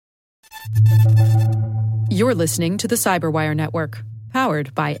You're listening to the Cyberwire Network,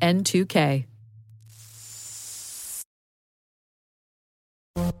 powered by N2K.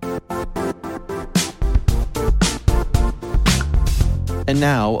 And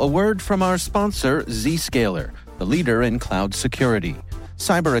now, a word from our sponsor, Zscaler, the leader in cloud security.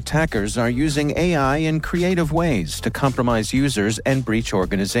 Cyber attackers are using AI in creative ways to compromise users and breach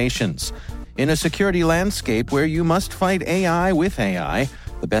organizations. In a security landscape where you must fight AI with AI,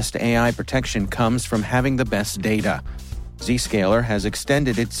 the best AI protection comes from having the best data. Zscaler has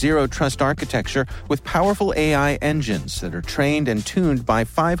extended its zero-trust architecture with powerful AI engines that are trained and tuned by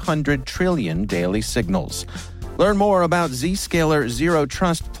 500 trillion daily signals. Learn more about Zscaler Zero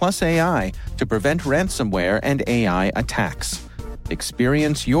Trust Plus AI to prevent ransomware and AI attacks.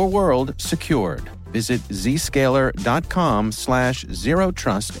 Experience your world secured. Visit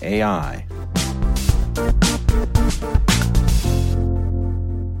zscaler.com/zerotrustai.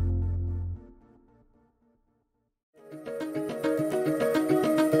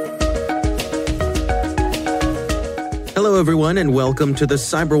 Hello, everyone, and welcome to the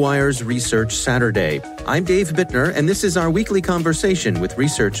CyberWire's Research Saturday. I'm Dave Bittner, and this is our weekly conversation with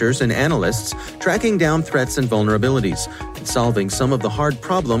researchers and analysts tracking down threats and vulnerabilities and solving some of the hard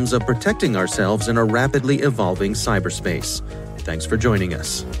problems of protecting ourselves in a rapidly evolving cyberspace. Thanks for joining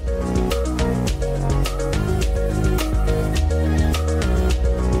us.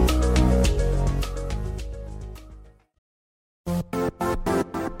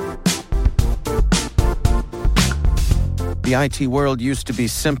 The IT world used to be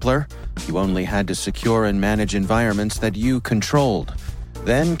simpler. You only had to secure and manage environments that you controlled.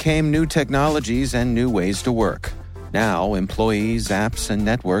 Then came new technologies and new ways to work. Now, employees, apps, and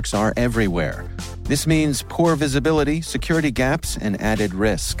networks are everywhere. This means poor visibility, security gaps, and added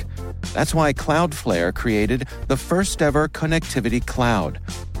risk. That's why Cloudflare created the first-ever connectivity cloud.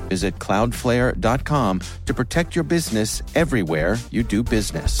 Visit cloudflare.com to protect your business everywhere you do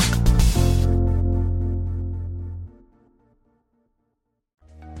business.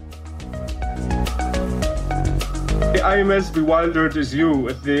 I'm as bewildered as you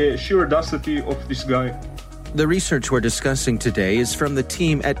at the sheer audacity of this guy. The research we're discussing today is from the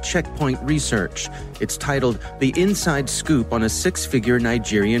team at Checkpoint Research. It's titled The Inside Scoop on a Six-Figure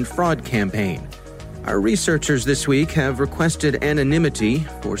Nigerian Fraud Campaign. Our researchers this week have requested anonymity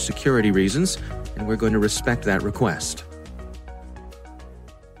for security reasons, and we're going to respect that request.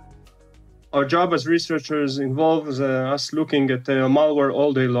 Our job as researchers involves us looking at malware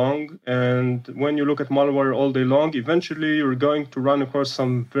all day long. And when you look at malware all day long, eventually you're going to run across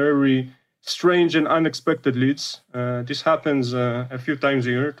some very strange and unexpected leads. This happens a few times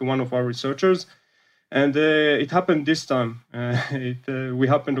a year to one of our researchers. And it happened this time. We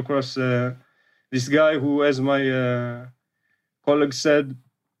happened across this guy who, as my colleague said,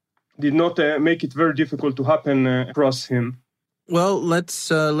 did not make it very difficult to happen across him. Well, let's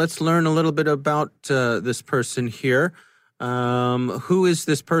learn a little bit about this person here. Who is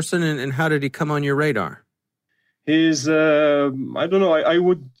this person, and how did he come on your radar? He's, I don't know, I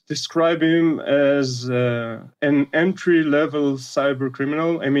would describe him as an entry-level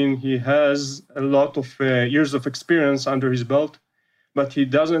cybercriminal. I mean, he has a lot of years of experience under his belt, but he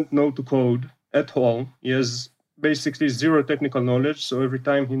doesn't know to code at all. He has basically zero technical knowledge, so every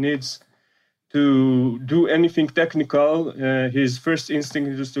time he needs to do anything technical, his first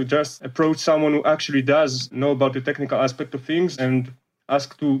instinct is to just approach someone who actually does know about the technical aspect of things and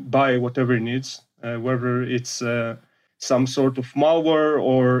ask to buy whatever he needs, whether it's some sort of malware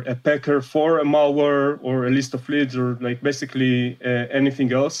or a packer for a malware or a list of leads or like basically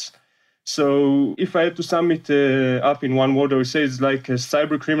anything else. So if I had to sum it up in one word, I would say it's like a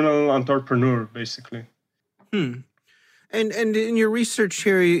cybercriminal entrepreneur, basically. And in your research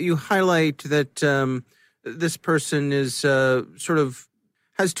here, you highlight that this person is sort of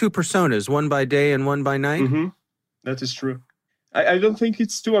has two personas, one by day and one by night. Mm-hmm. That is true. I don't think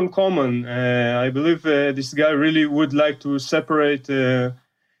it's too uncommon. I believe this guy really would like to separate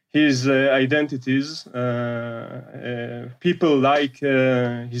his identities. People like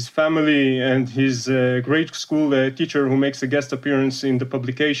his family and his grade school teacher who makes a guest appearance in the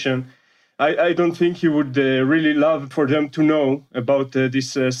publication. I don't think he would really love for them to know about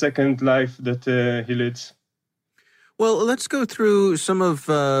this second life that he leads. Well, let's go through some of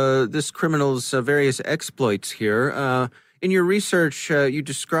this criminal's various exploits here. In your research, you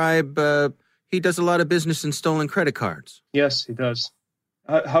describe he does a lot of business in stolen credit cards. Yes, he does.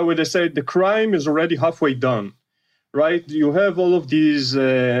 How would I say? The crime is already halfway done, right? You have all of these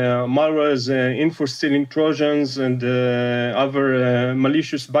malwares, info-stealing Trojans, and other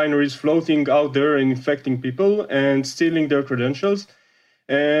malicious binaries floating out there and infecting people and stealing their credentials.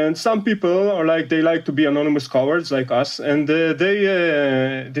 And some people are like, they like to be anonymous cowards like us, and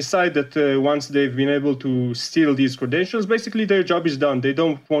they decide that once they've been able to steal these credentials, basically their job is done. They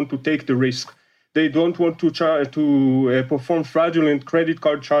don't want to take the risk. They don't want to perform fraudulent credit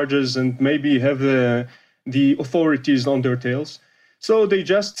card charges and maybe have the authorities on their tails. So they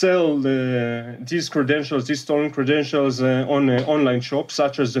just sell these credentials, these stolen credentials on an online shop,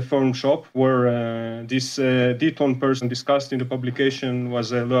 such as the Forum shop, where this Deaton person discussed in the publication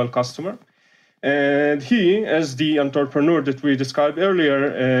was a loyal customer. And he, as the entrepreneur that we described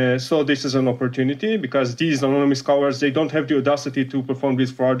earlier, saw this as an opportunity because these anonymous cowards, they don't have the audacity to perform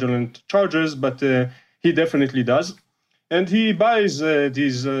these fraudulent charges, but he definitely does. And he buys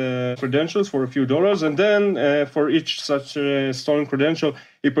these credentials for a few dollars, and then for each such stolen credential,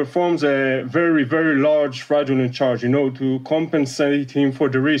 he performs a very, very large fraudulent charge, to compensate him for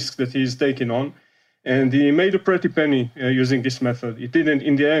the risk that he's taking on. And he made a pretty penny using this method. It didn't,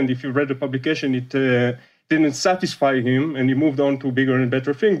 in the end, if you read the publication, it didn't satisfy him, and he moved on to bigger and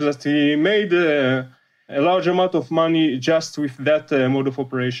better things. But he made a large amount of money just with that mode of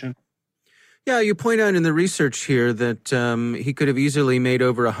operation. Yeah, you point out in the research here that he could have easily made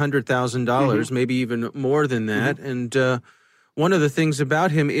over $100,000, maybe even more than that. And one of the things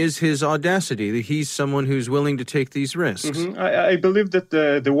about him is his audacity, that he's someone who's willing to take these risks. I believe that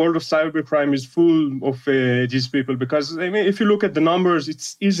the world of cybercrime is full of these people because, if you look at the numbers,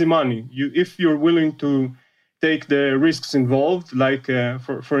 it's easy money. If you're willing to take the risks involved, like,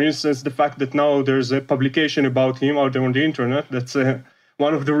 for instance, the fact that now there's a publication about him out there on the internet, that's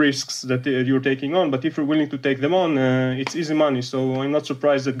one of the risks that you're taking on. But if you're willing to take them on, it's easy money. So I'm not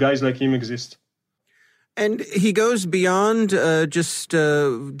surprised that guys like him exist. And he goes beyond just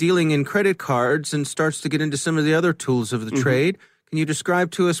dealing in credit cards and starts to get into some of the other tools of the trade. Can you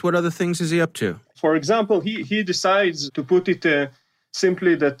describe to us what other things is he up to? For example, he decides, to put it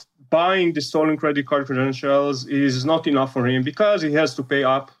simply, that buying the stolen credit card credentials is not enough for him because he has to pay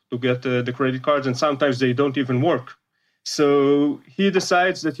up to get the credit cards, and sometimes they don't even work. So he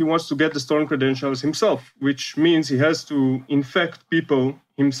decides that he wants to get the stolen credentials himself, which means he has to infect people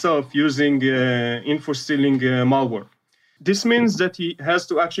himself using info-stealing malware. This means that he has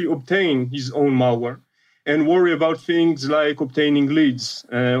to actually obtain his own malware and worry about things like obtaining leads,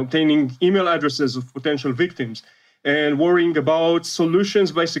 obtaining email addresses of potential victims, and worrying about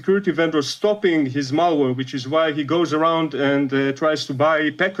solutions by security vendors stopping his malware, which is why he goes around and tries to buy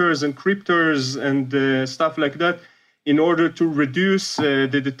packers and cryptors and stuff like that, in order to reduce the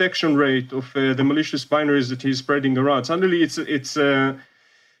detection rate of the malicious binaries that he's spreading around. Suddenly, it's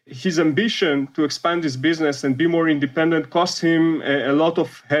his ambition to expand his business and be more independent costs him a lot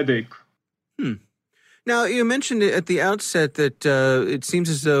of headache. Now, you mentioned at the outset that it seems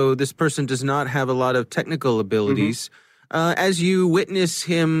as though this person does not have a lot of technical abilities. As you witness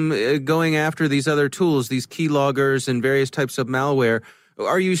him going after these other tools, these keyloggers and various types of malware,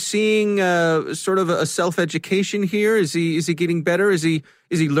 are you seeing sort of a self-education here? Is he getting better? Is he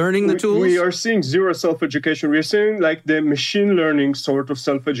learning the tools? We are seeing zero self-education. We are seeing like the machine learning sort of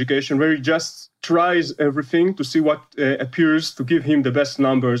self-education, where he just tries everything to see what appears to give him the best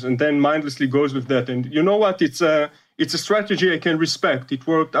numbers, and then mindlessly goes with that. And you know what? It's a strategy I can respect. It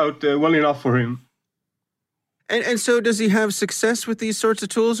worked out well enough for him. And so does he have success with these sorts of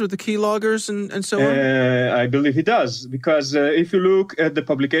tools, with the keyloggers and so on? I believe he does, because if you look at the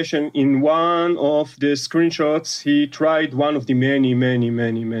publication, in one of the screenshots, he tried one of the many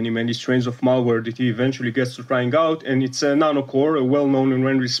strains of malware that he eventually gets to trying out, and it's a nanocore, a well-known and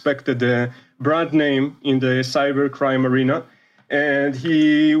well-respected brand name in the cybercrime arena. And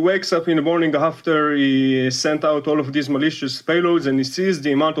he wakes up in the morning after he sent out all of these malicious payloads, and he sees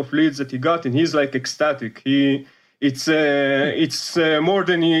the amount of leads that he got, and he's like ecstatic. It's more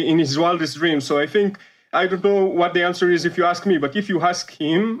than in his wildest dreams. So I don't know what the answer is if you ask me, but if you ask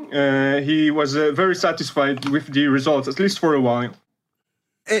him, he was very satisfied with the results, at least for a while.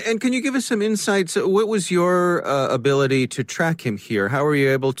 And can you give us some insights? What was your ability to track him here? How were you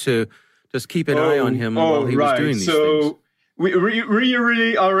able to just keep an eye on him while he was doing these things? We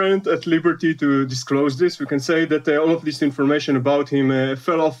really aren't at liberty to disclose this. We can say that all of this information about him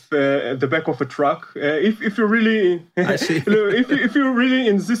fell off the back of a truck. If you really, if you really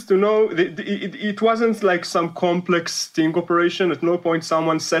insist to know, it wasn't like some complex sting operation. At no point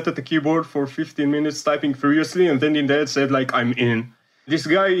someone sat at the keyboard for 15 minutes typing furiously and then in the end said like, "I'm in." This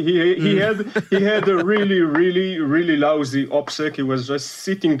guy, he had a really lousy OPSEC. He was just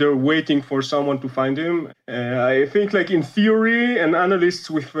sitting there waiting for someone to find him. I think, like in theory, an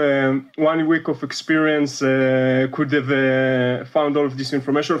analyst with 1 week of experience could have found all of this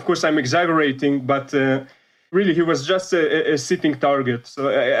information. Of course, I'm exaggerating, but Really, he was just a sitting target. So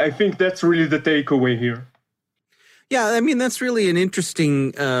I think that's really the takeaway here. Yeah, I mean, that's really an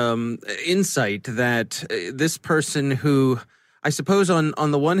interesting insight that this person who, I suppose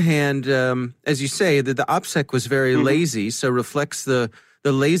on the one hand, as you say, that the OPSEC was very lazy, so reflects the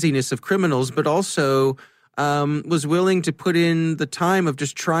laziness of criminals, but also was willing to put in the time of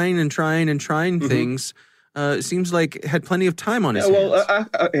just trying things. It seems like had plenty of time on his hands.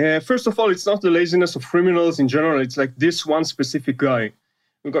 Well, first of all, it's not the laziness of criminals in general. It's like this one specific guy.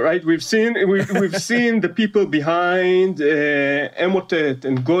 Right, we've seen the people behind Emotet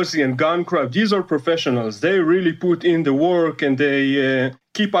and Gozi and Guncrab. These are professionals. They really put in the work and they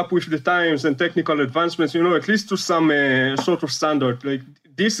keep up with the times and technical advancements. At least to some sort of standard. Like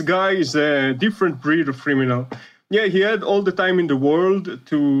this guy is a different breed of criminal. Yeah, he had all the time in the world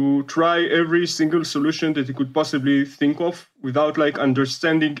to try every single solution that he could possibly think of without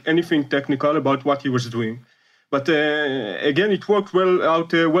understanding anything technical about what he was doing. But again, it worked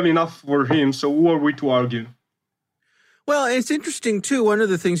well enough for him. So who are we to argue? Well, it's interesting, too. One of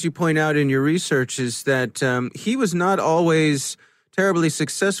the things you point out in your research is that he was not always terribly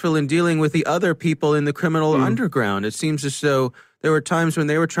successful in dealing with the other people in the criminal underground. It seems as though there were times when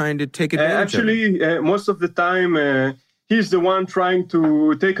they were trying to take advantage of it. Most of the time, he's the one trying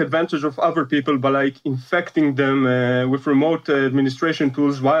to take advantage of other people by infecting them with remote administration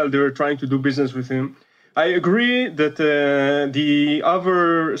tools while they're trying to do business with him. I agree that the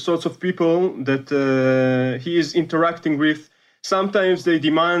other sorts of people that he is interacting with, sometimes they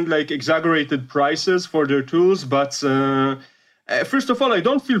demand exaggerated prices for their tools. But first of all, I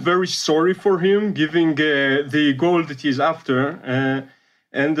don't feel very sorry for him, given the goal that he's after.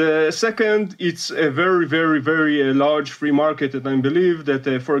 And second, it's a very, very, very large free market. And I believe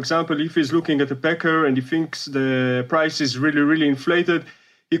that, for example, if he's looking at a packer and he thinks the price is really, really inflated,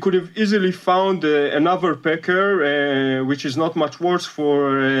 he could have easily found another packer, which is not much worse,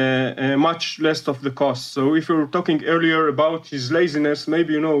 for much less of the cost. So if you were talking earlier about his laziness,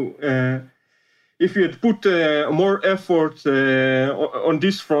 maybe, if he had put more effort on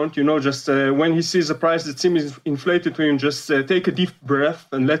this front, just when he sees a price that seems inflated to him, just take a deep breath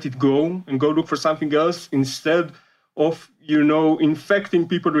and let it go and go look for something else instead of, infecting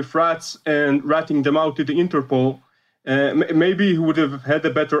people with rats and ratting them out to the Interpol. Maybe he would have had a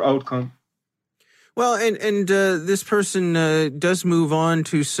better outcome. Well, and this person does move on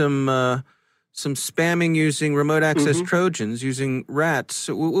to some spamming using remote access Trojans, using rats.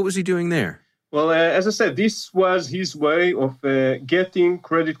 So what was he doing there? Well, as I said, this was his way of getting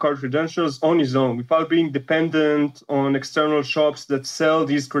credit card credentials on his own without being dependent on external shops that sell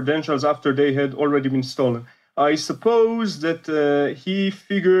these credentials after they had already been stolen. I suppose that he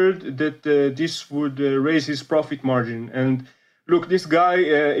figured that this would raise his profit margin. And look, this guy,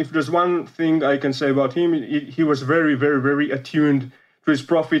 if there's one thing I can say about him, he was very, very, very attuned to his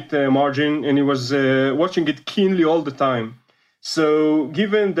profit margin, and he was watching it keenly all the time. So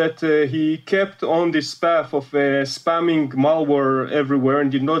given that he kept on this path of spamming malware everywhere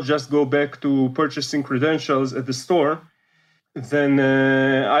and did not just go back to purchasing credentials at the store, then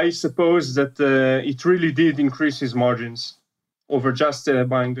I suppose that it really did increase his margins over just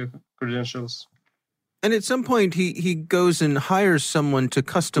buying the credentials. And at some point, he goes and hires someone to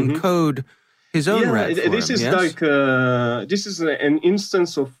custom code his own rat for this him, is yes? this is an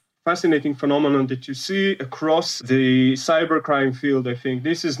instance of fascinating phenomenon that you see across the cybercrime field. I think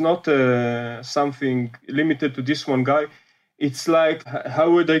this is not something limited to this one guy. It's like,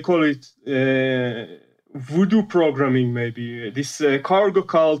 how would I call it? Voodoo programming, maybe. This cargo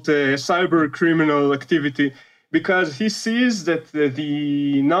cult cyber criminal activity, because he sees that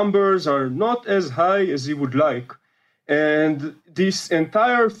the numbers are not as high as he would like. And this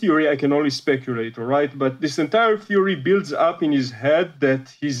entire theory, I can only speculate, all right? But this entire theory builds up in his head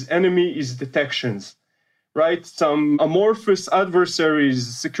that his enemy is detections, right? Some amorphous adversaries,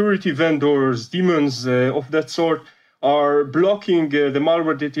 security vendors, demons of that sort, are blocking the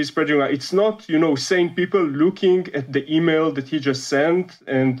malware that he's spreading. It's not, sane people looking at the email that he just sent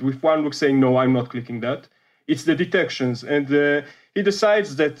and with one look saying, no, I'm not clicking that. It's the detections. And he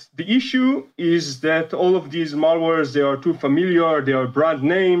decides that the issue is that all of these malwares, they are too familiar, they are brand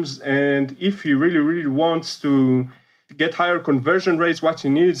names. And if he really, really wants to get higher conversion rates, what he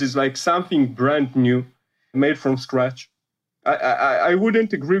needs is something brand new, made from scratch. I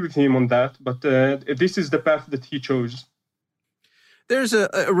wouldn't agree with him on that, but this is the path that he chose. There's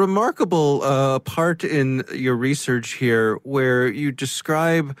a remarkable part in your research here where you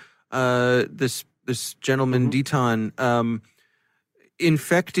describe this gentleman, Ditan,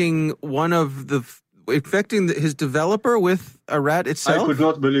 infecting his developer with a rat itself. I could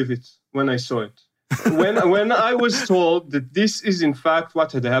not believe it when I saw it. When I was told that this is in fact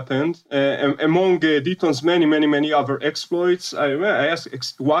what had happened, among Deaton's many other exploits, I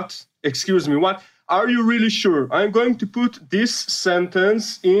asked, what? Excuse me, what? Are you really sure? I'm going to put this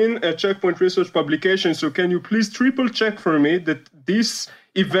sentence in a Checkpoint Research publication, so can you please triple check for me that this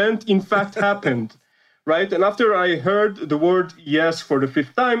event in fact happened? Right? And after I heard the word yes for the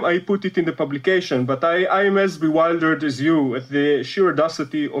fifth time, I put it in the publication. But I am as bewildered as you at the sheer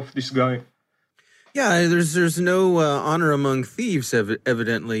audacity of this guy. Yeah, there's no honor among thieves,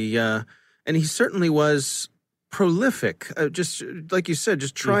 evidently. And he certainly was prolific. Just like you said,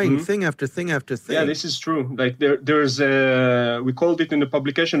 just trying thing after thing after thing. Yeah, this is true. Like there's we called it in the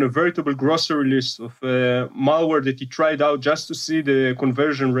publication a veritable grocery list of malware that he tried out just to see the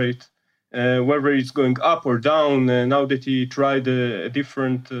conversion rate. Whether it's going up or down now that he tried a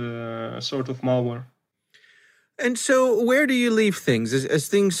different sort of malware. And so where do you leave things? As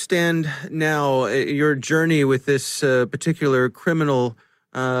things stand now, your journey with this particular criminal,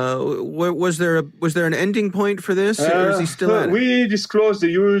 was there an ending point for this, or is he still at it? We disclosed a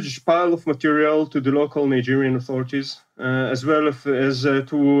huge pile of material to the local Nigerian authorities, as well as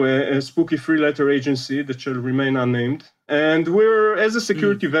to a spooky three-letter agency that shall remain unnamed. And we're, as a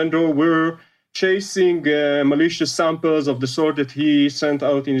security vendor, we're chasing malicious samples of the sort that he sent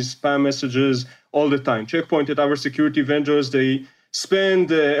out in his spam messages all the time. Checkpoint at our security vendors, they spend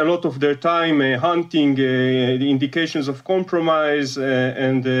a lot of their time hunting the indications of compromise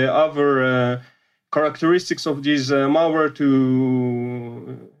and other characteristics of these malware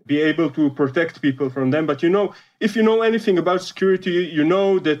to be able to protect people from them. But if you know anything about security, you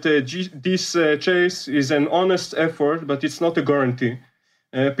know that this chase is an honest effort, but it's not a guarantee.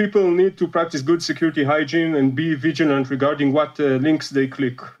 People need to practice good security hygiene and be vigilant regarding what links they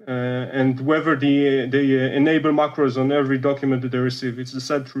click and whether they enable macros on every document that they receive. It's the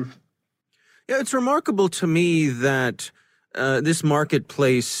sad truth. Yeah, it's remarkable to me that this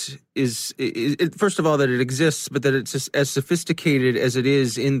marketplace is first of all, that it exists, but that it's as sophisticated as it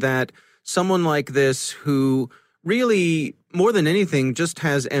is, in that someone like this, who really, more than anything, just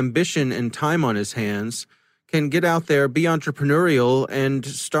has ambition and time on his hands, can get out there, be entrepreneurial, and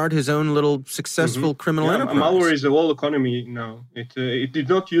start his own little successful criminal enterprise. Malware is a whole economy now. It did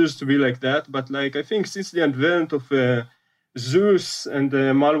not used to be like that, but I think since the advent of Zeus and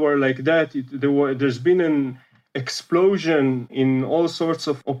malware like that, there's been an explosion in all sorts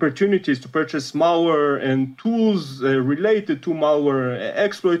of opportunities to purchase malware and tools related to malware,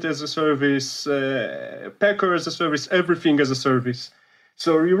 exploit as a service, packer as a service, everything as a service.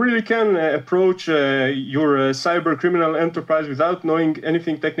 So you really can approach your cyber criminal enterprise without knowing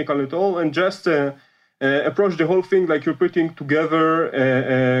anything technical at all, and just approach the whole thing like you're putting together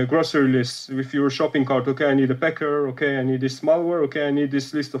a grocery list with your shopping cart. Okay, I need a packer. Okay, I need this malware. Okay, I need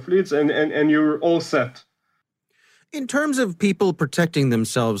this list of leads, and you're all set. In terms of people protecting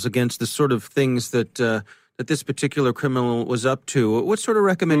themselves against the sort of things that this particular criminal was up to, what sort of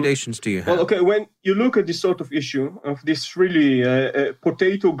recommendations do you have? Well, okay, when you look at this sort of issue of this really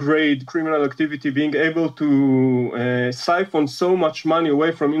potato-grade criminal activity being able to siphon so much money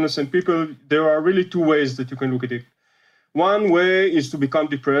away from innocent people, there are really two ways that you can look at it. One way is to become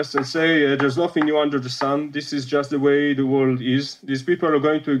depressed and say, there's nothing new under the sun. This is just the way the world is. These people are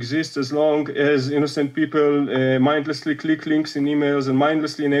going to exist as long as innocent people mindlessly click links in emails and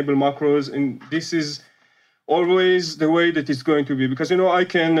mindlessly enable macros. And this is always the way that it's going to be. Because, I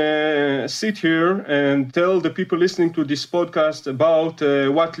can sit here and tell the people listening to this podcast about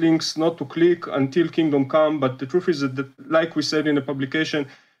what links not to click until kingdom come. But the truth is that, like we said in the publication,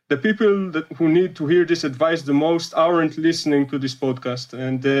 the people who need to hear this advice the most aren't listening to this podcast.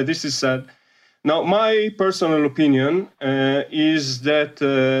 And this is sad. Now, my personal opinion is that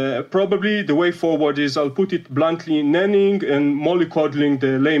probably the way forward is, I'll put it bluntly, nannying and mollycoddling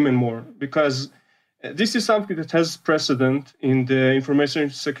the layman more. Because this is something that has precedent in the information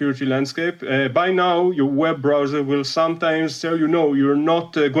security landscape. By now, your web browser will sometimes tell you, no, you're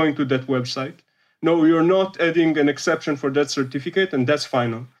not going to that website. No, you're not adding an exception for that certificate, and that's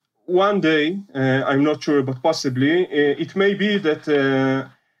final. One day, I'm not sure, but possibly, it may be that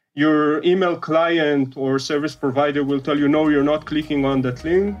your email client or service provider will tell you, no, you're not clicking on that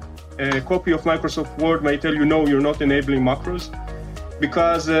link. A copy of Microsoft Word may tell you, no, you're not enabling macros.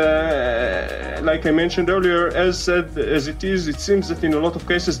 Because, like I mentioned earlier, as sad as it is, it seems that in a lot of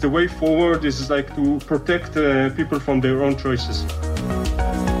cases, the way forward is to protect people from their own choices.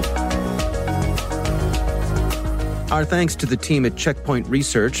 Our thanks to the team at Checkpoint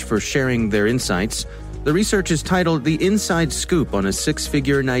Research for sharing their insights. The research is titled The Inside Scoop on a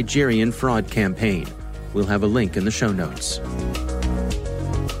Six-Figure Nigerian Fraud Campaign. We'll have a link in the show notes.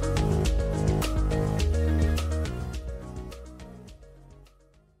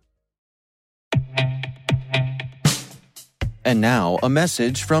 And now, a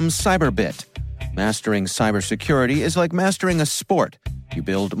message from Cyberbit. Mastering cybersecurity is like mastering a sport. You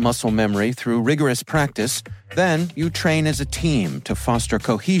build muscle memory through rigorous practice, then you train as a team to foster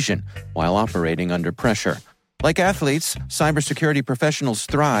cohesion while operating under pressure. Like athletes, cybersecurity professionals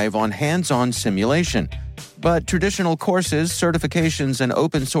thrive on hands-on simulation. But traditional courses, certifications, and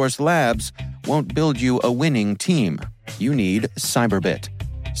open-source labs won't build you a winning team. You need Cyberbit.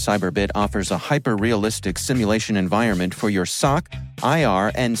 Cyberbit offers a hyper-realistic simulation environment for your SOC,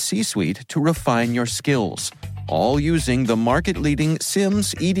 IR, and C-suite to refine your skills, all using the market-leading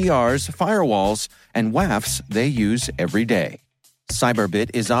SIMs, EDRs, firewalls, and WAFs they use every day. Cyberbit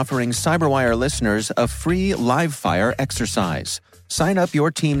is offering CyberWire listeners a free live-fire exercise. Sign up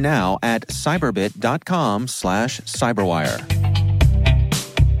your team now at cyberbit.com/cyberwire.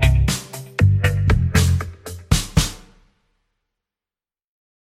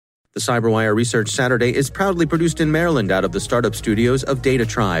 The CyberWire Research Saturday is proudly produced in Maryland out of the startup studios of Data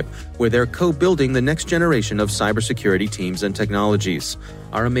Tribe, where they're co-building the next generation of cybersecurity teams and technologies.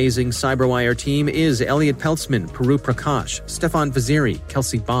 Our amazing CyberWire team is Elliot Peltzman, Peru Prakash, Stefan Vaziri,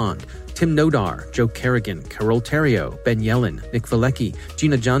 Kelsey Bond, Tim Nodar, Joe Kerrigan, Carol Terrio, Ben Yellen, Nick Valecki,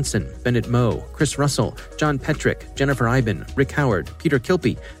 Gina Johnson, Bennett Moe, Chris Russell, John Petrick, Jennifer Iben, Rick Howard, Peter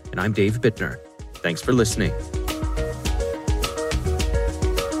Kilpie, and I'm Dave Bittner. Thanks for listening.